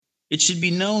It should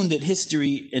be known that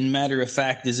history, in matter of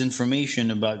fact, is information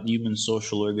about human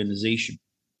social organization,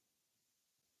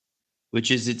 which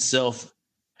is itself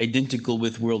identical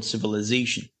with world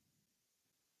civilization.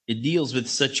 It deals with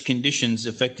such conditions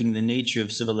affecting the nature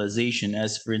of civilization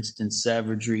as, for instance,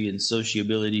 savagery and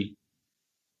sociability,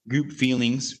 group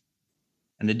feelings,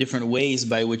 and the different ways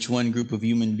by which one group of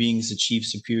human beings achieve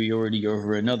superiority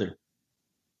over another.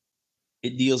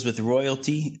 It deals with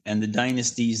royalty and the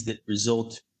dynasties that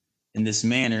result in this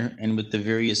manner and with the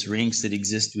various ranks that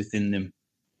exist within them.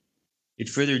 It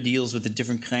further deals with the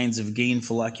different kinds of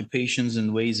gainful occupations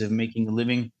and ways of making a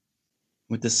living,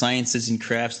 with the sciences and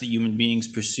crafts that human beings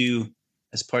pursue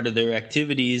as part of their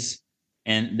activities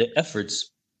and the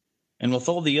efforts, and with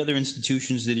all the other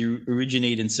institutions that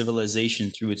originate in civilization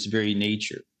through its very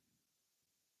nature.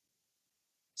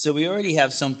 So we already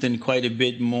have something quite a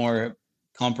bit more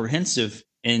comprehensive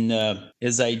in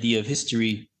his idea of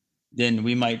history than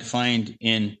we might find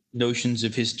in notions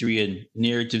of history and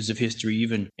narratives of history,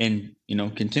 even in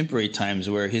contemporary times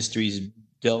where history is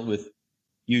dealt with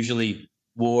usually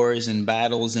wars and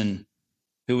battles and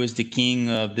who is the king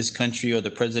of this country or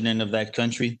the president of that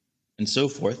country and so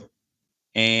forth.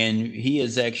 And he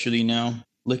is actually now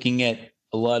looking at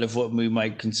a lot of what we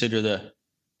might consider the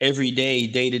everyday,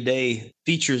 day to day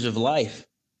features of life,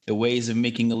 the ways of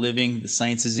making a living, the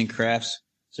sciences and crafts.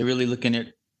 So, really looking at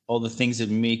all the things that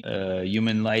make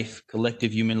human life,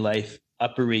 collective human life,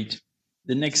 operate.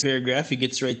 The next paragraph, he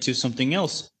gets right to something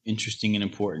else interesting and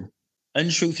important.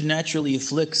 Untruth naturally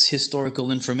afflicts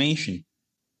historical information.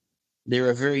 There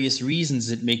are various reasons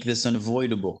that make this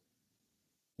unavoidable.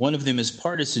 One of them is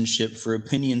partisanship for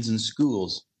opinions in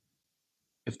schools.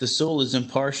 If the soul is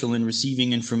impartial in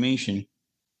receiving information,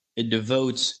 it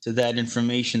devotes to that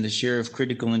information the share of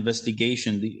critical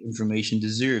investigation the information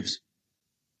deserves,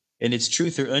 and its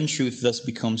truth or untruth thus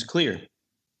becomes clear.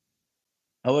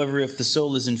 However, if the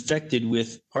soul is infected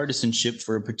with partisanship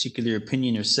for a particular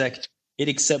opinion or sect, it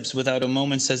accepts without a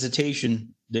moment's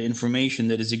hesitation the information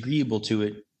that is agreeable to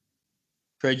it.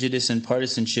 Prejudice and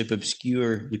partisanship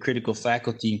obscure the critical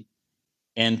faculty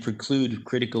and preclude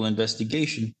critical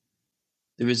investigation.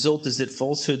 The result is that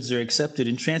falsehoods are accepted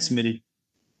and transmitted.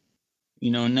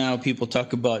 Now people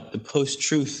talk about the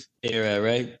post-truth era,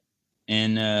 right?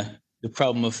 And the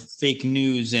problem of fake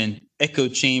news and echo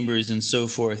chambers and so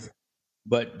forth.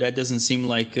 But that doesn't seem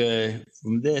like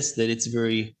from this that it's a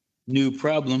very new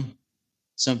problem,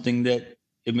 something that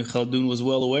Ibn Khaldun was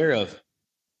well aware of.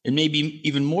 And maybe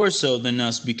even more so than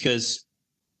us, because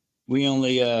we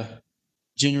only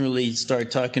generally start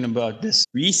talking about this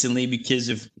recently because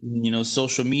of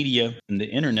social media and the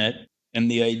internet, and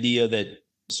the idea that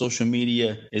social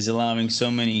media is allowing so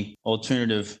many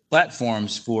alternative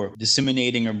platforms for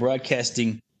disseminating or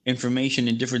broadcasting information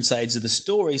in different sides of the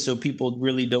story, so people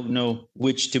really don't know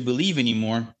which to believe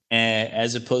anymore,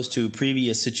 as opposed to a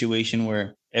previous situation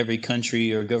where every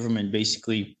country or government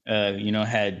basically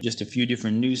had just a few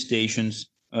different news stations,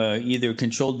 either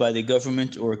controlled by the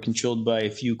government or controlled by a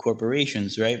few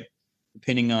corporations, right?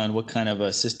 Depending on what kind of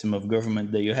a system of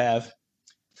government that you have,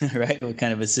 right? What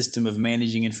kind of a system of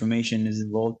managing information is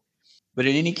involved. But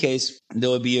in any case, there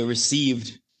will be a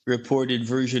received reported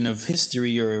version of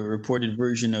history or a reported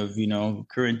version of,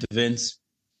 current events,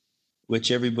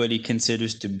 which everybody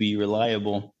considers to be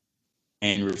reliable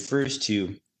and refers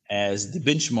to as the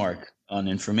benchmark on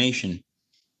information.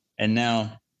 And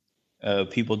now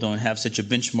people don't have such a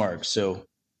benchmark. So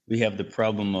we have the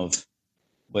problem of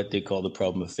what they call the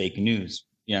problem of fake news.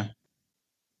 Yeah.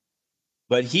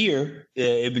 But here,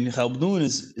 Ibn Khaldun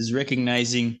is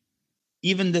recognizing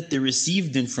even that the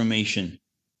received information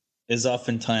is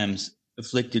oftentimes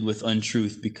afflicted with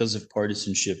untruth because of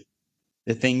partisanship.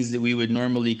 The things that we would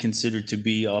normally consider to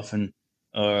be often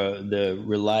the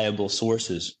reliable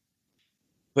sources.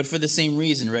 But for the same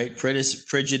reason, right?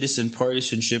 Prejudice and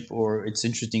partisanship, or it's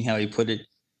interesting how he put it,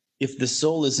 if the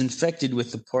soul is infected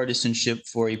with the partisanship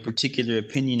for a particular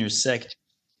opinion or sect,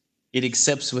 it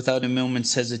accepts without a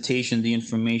moment's hesitation the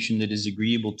information that is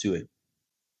agreeable to it.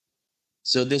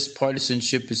 So this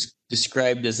partisanship is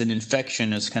described as an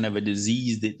infection, as kind of a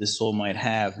disease that the soul might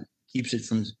have, keeps it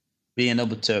from being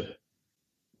able to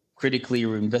critically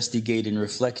or investigate and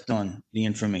reflect on the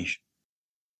information.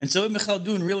 And so Ibn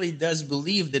Khaldun really does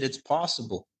believe that it's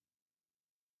possible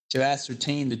to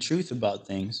ascertain the truth about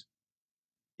things.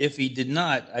 If he did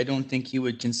not, I don't think he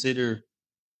would consider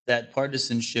that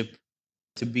partisanship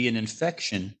to be an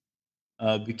infection,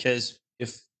 because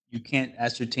if you can't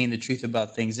ascertain the truth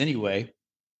about things anyway,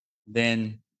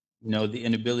 then the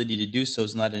inability to do so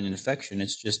is not an infection.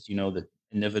 It's just the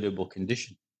inevitable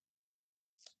condition.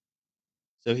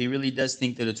 So he really does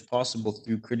think that it's possible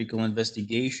through critical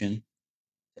investigation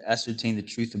to ascertain the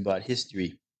truth about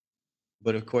history.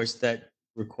 But of course, that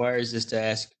requires us to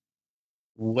ask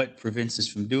what prevents us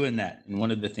from doing that. And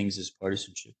one of the things is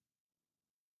partisanship.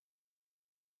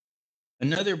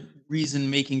 Another reason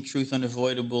making truth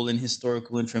unavoidable in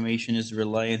historical information is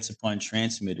reliance upon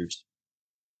transmitters.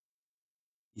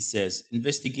 He says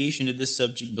investigation of this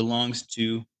subject belongs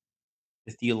to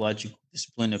the theological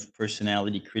discipline of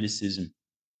personality criticism.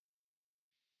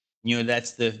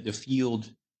 That's the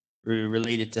field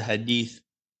related to hadith,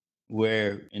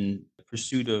 where in the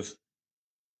pursuit of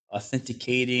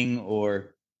authenticating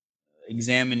or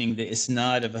examining the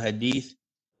isnad of a hadith,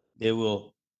 they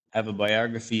will have a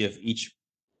biography of each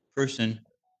person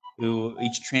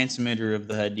each transmitter of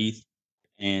the hadith,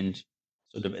 and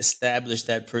sort of establish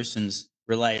that person's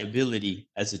reliability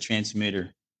as a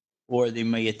transmitter, or they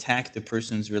may attack the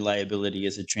person's reliability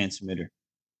as a transmitter.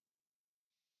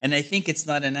 And I think it's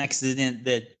not an accident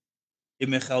that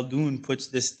Ibn Khaldun puts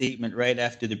this statement right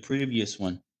after the previous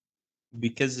one,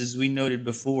 because as we noted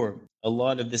before, a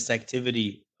lot of this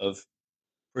activity of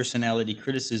personality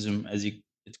criticism,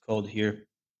 it's called here,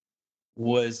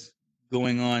 was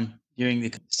going on during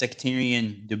the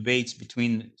sectarian debates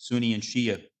between Sunni and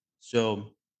Shia.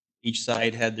 So each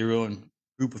side had their own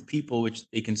group of people which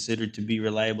they considered to be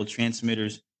reliable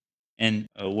transmitters, and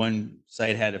one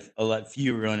side had a lot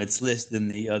fewer on its list than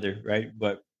the other, right?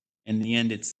 But in the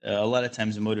end, it's a lot of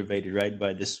times motivated, right,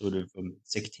 by this sort of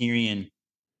sectarian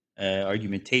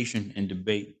argumentation and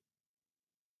debate.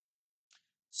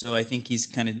 So I think he's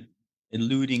kind of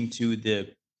alluding to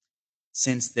the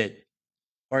sense that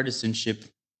partisanship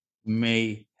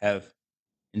may have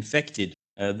infected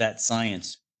that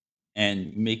science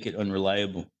and make it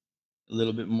unreliable. A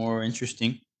little bit more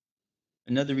interesting.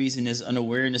 Another reason is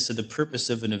unawareness of the purpose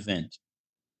of an event.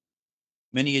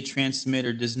 Many a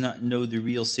transmitter does not know the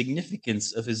real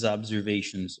significance of his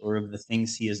observations or of the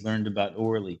things he has learned about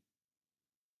orally.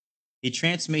 He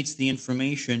transmits the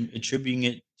information, attributing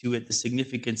it to it the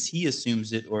significance he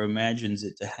assumes it or imagines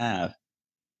it to have.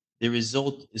 The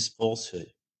result is falsehood.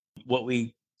 What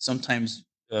we sometimes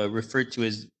refer to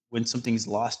as when something's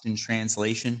lost in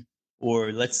translation,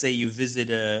 or let's say you visit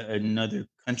another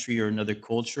country or another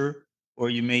culture,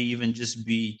 or you may even just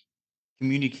be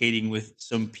communicating with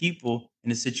some people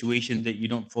in a situation that you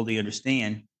don't fully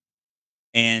understand.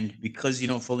 And because you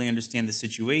don't fully understand the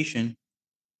situation,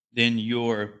 then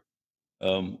your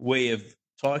way of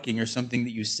talking or something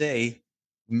that you say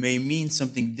may mean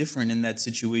something different in that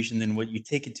situation than what you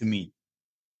take it to mean.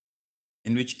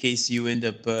 In which case you end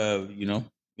up,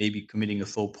 maybe committing a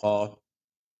faux pas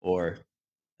or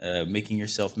making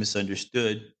yourself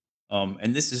misunderstood.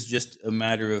 And this is just a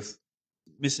matter of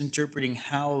misinterpreting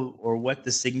how or what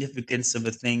the significance of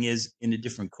a thing is in a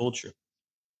different culture.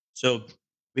 So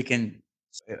we can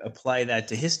apply that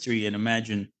to history and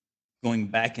imagine going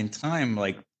back in time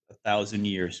like 1,000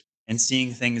 years and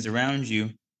seeing things around you.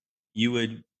 You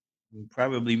would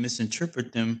probably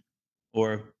misinterpret them,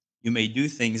 or you may do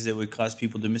things that would cause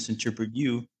people to misinterpret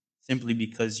you simply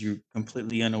because you're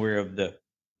completely unaware of the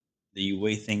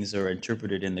way things are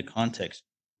interpreted in the context.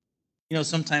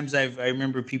 Sometimes I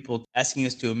remember people asking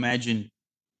us to imagine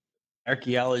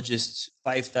archaeologists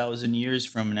 5,000 years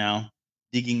from now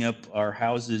digging up our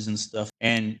houses and stuff,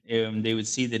 and they would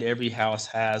see that every house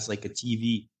has like a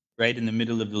TV right in the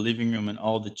middle of the living room, and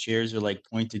all the chairs are like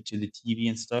pointed to the TV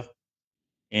and stuff.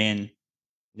 And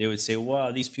they would say,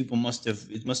 "Wow, these people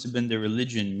it must have been their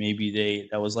religion. Maybe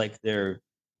that was like their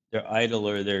idol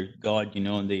or their god,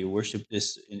 and they worship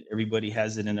this, and everybody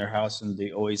has it in their house, and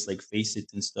they always like face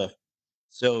it and stuff."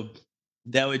 So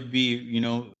that would be,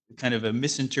 kind of a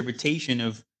misinterpretation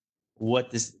of what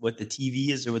the TV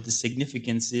is or what the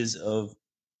significance is of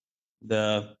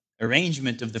the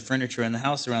arrangement of the furniture in the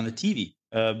house around the TV,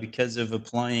 because of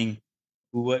applying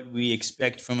what we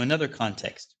expect from another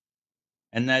context.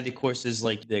 And that, of course, is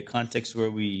like the context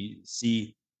where we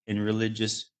see in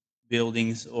religious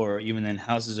buildings or even in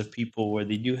houses of people where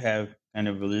they do have kind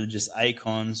of religious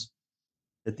icons,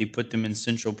 that they put them in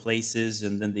central places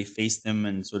and then they face them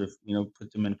and sort of,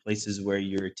 put them in places where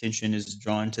your attention is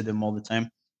drawn to them all the time.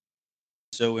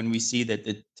 So when we see that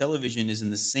the television is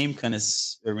in the same kind of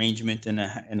arrangement in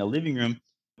a living room,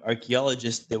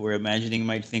 archaeologists that we're imagining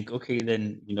might think, okay,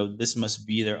 then, this must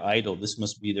be their idol, this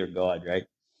must be their god, right?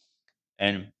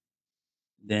 And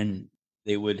then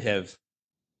they would have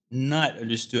not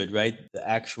understood, right, the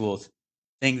actual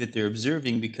thing that they're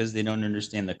observing because they don't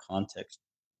understand the context.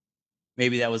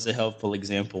 Maybe that was a helpful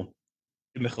example.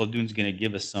 Ibn Khaldun's going to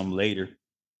give us some later,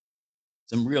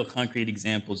 some real concrete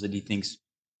examples that he thinks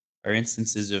are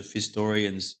instances of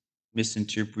historians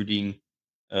misinterpreting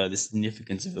the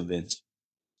significance of events.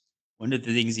 One of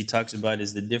the things he talks about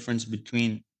is the difference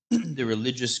between the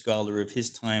religious scholar of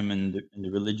his time and the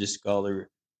religious scholar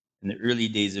in the early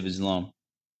days of Islam.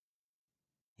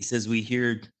 He says we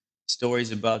hear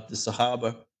stories about the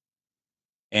Sahaba,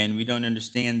 and we don't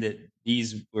understand that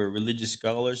these were religious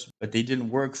scholars, but they didn't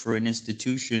work for an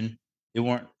institution. They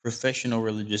weren't professional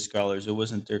religious scholars. It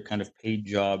wasn't their kind of paid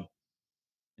job.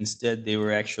 Instead, they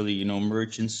were actually,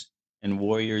 merchants and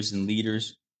warriors and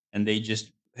leaders, and they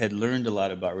just had learned a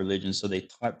lot about religion, so they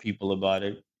taught people about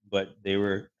it. But they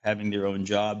were having their own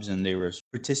jobs, and they were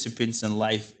participants in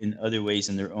life in other ways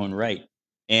in their own right,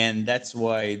 and that's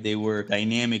why they were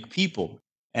dynamic people.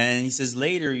 And he says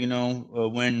later,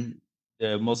 when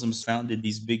the Muslims founded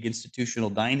these big institutional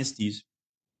dynasties,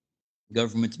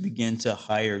 governments began to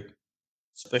hire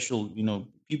special,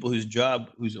 people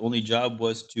whose only job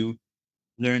was to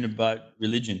learn about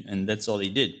religion, and that's all they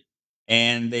did.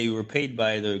 And they were paid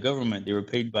by the government, they were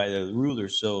paid by the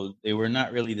rulers, so they were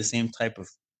not really the same type of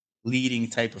leading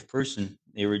type of person.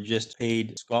 They were just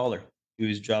paid scholar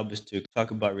whose job is to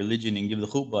talk about religion and give the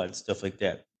khutbah and stuff like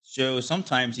that. So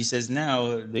sometimes he says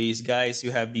now these guys who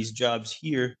have these jobs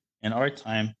here in our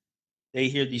time, they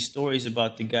hear these stories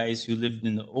about the guys who lived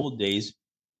in the old days,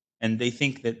 and they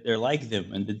think that they're like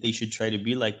them and that they should try to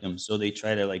be like them. So they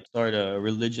try to like start a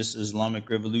religious Islamic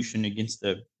revolution against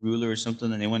the ruler or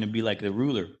something, and they want to be like the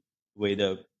ruler, the way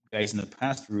the guys in the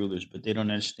past were rulers, but they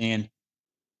don't understand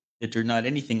that they're not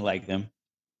anything like them,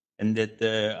 and that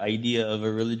the idea of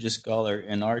a religious scholar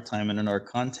in our time and in our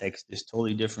context is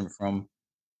totally different from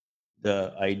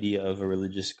the idea of a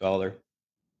religious scholar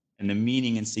and the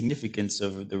meaning and significance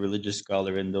of the religious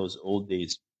scholar in those old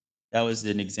days. That was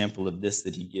an example of this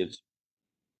that he gives.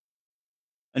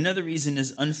 Another reason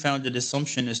is unfounded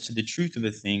assumption as to the truth of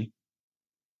a thing.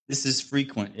 This is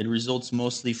frequent. It results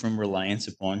mostly from reliance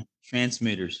upon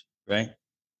transmitters, right?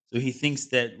 So he thinks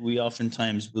that we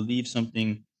oftentimes believe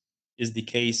something is the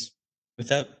case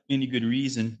without any good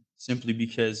reason, simply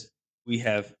because we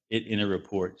have it in a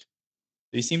report.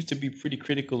 So he seems to be pretty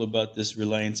critical about this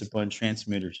reliance upon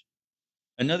transmitters.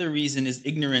 Another reason is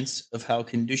ignorance of how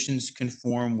conditions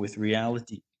conform with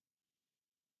reality.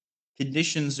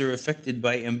 Conditions are affected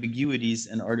by ambiguities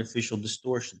and artificial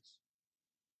distortions.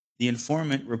 The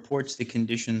informant reports the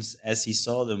conditions as he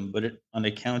saw them, but on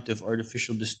account of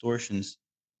artificial distortions,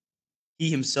 he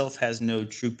himself has no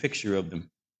true picture of them.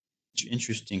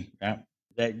 Interesting, right?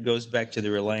 That goes back to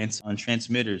the reliance on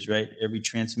transmitters, right? Every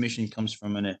transmission comes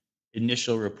from an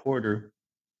initial reporter,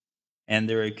 and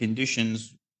there are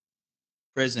conditions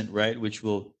present, right, which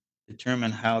will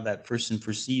determine how that person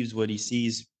perceives what he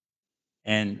sees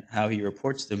and how he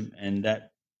reports them, and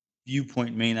that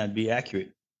viewpoint may not be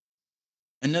accurate.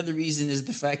 Another reason is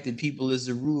the fact that people, as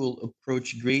a rule,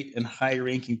 approach great and high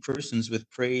ranking persons with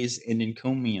praise and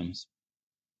encomiums.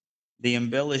 They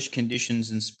embellish conditions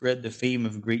and spread the fame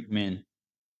of great men.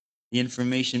 The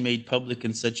information made public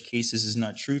in such cases is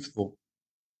not truthful.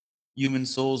 Human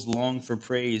souls long for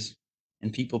praise,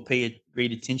 and people pay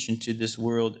great attention to this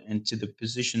world and to the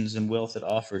positions and wealth it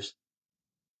offers.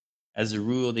 As a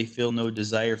rule, they feel no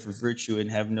desire for virtue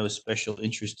and have no special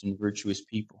interest in virtuous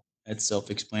people. That's self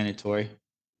explanatory.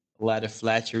 A lot of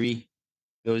flattery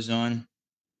goes on,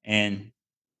 and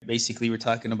basically we're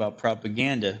talking about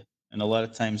propaganda, and a lot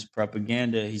of times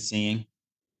propaganda, he's saying,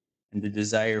 and the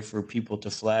desire for people to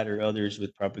flatter others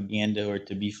with propaganda or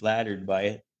to be flattered by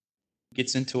it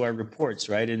gets into our reports,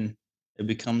 right? And it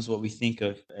becomes what we think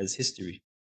of as history.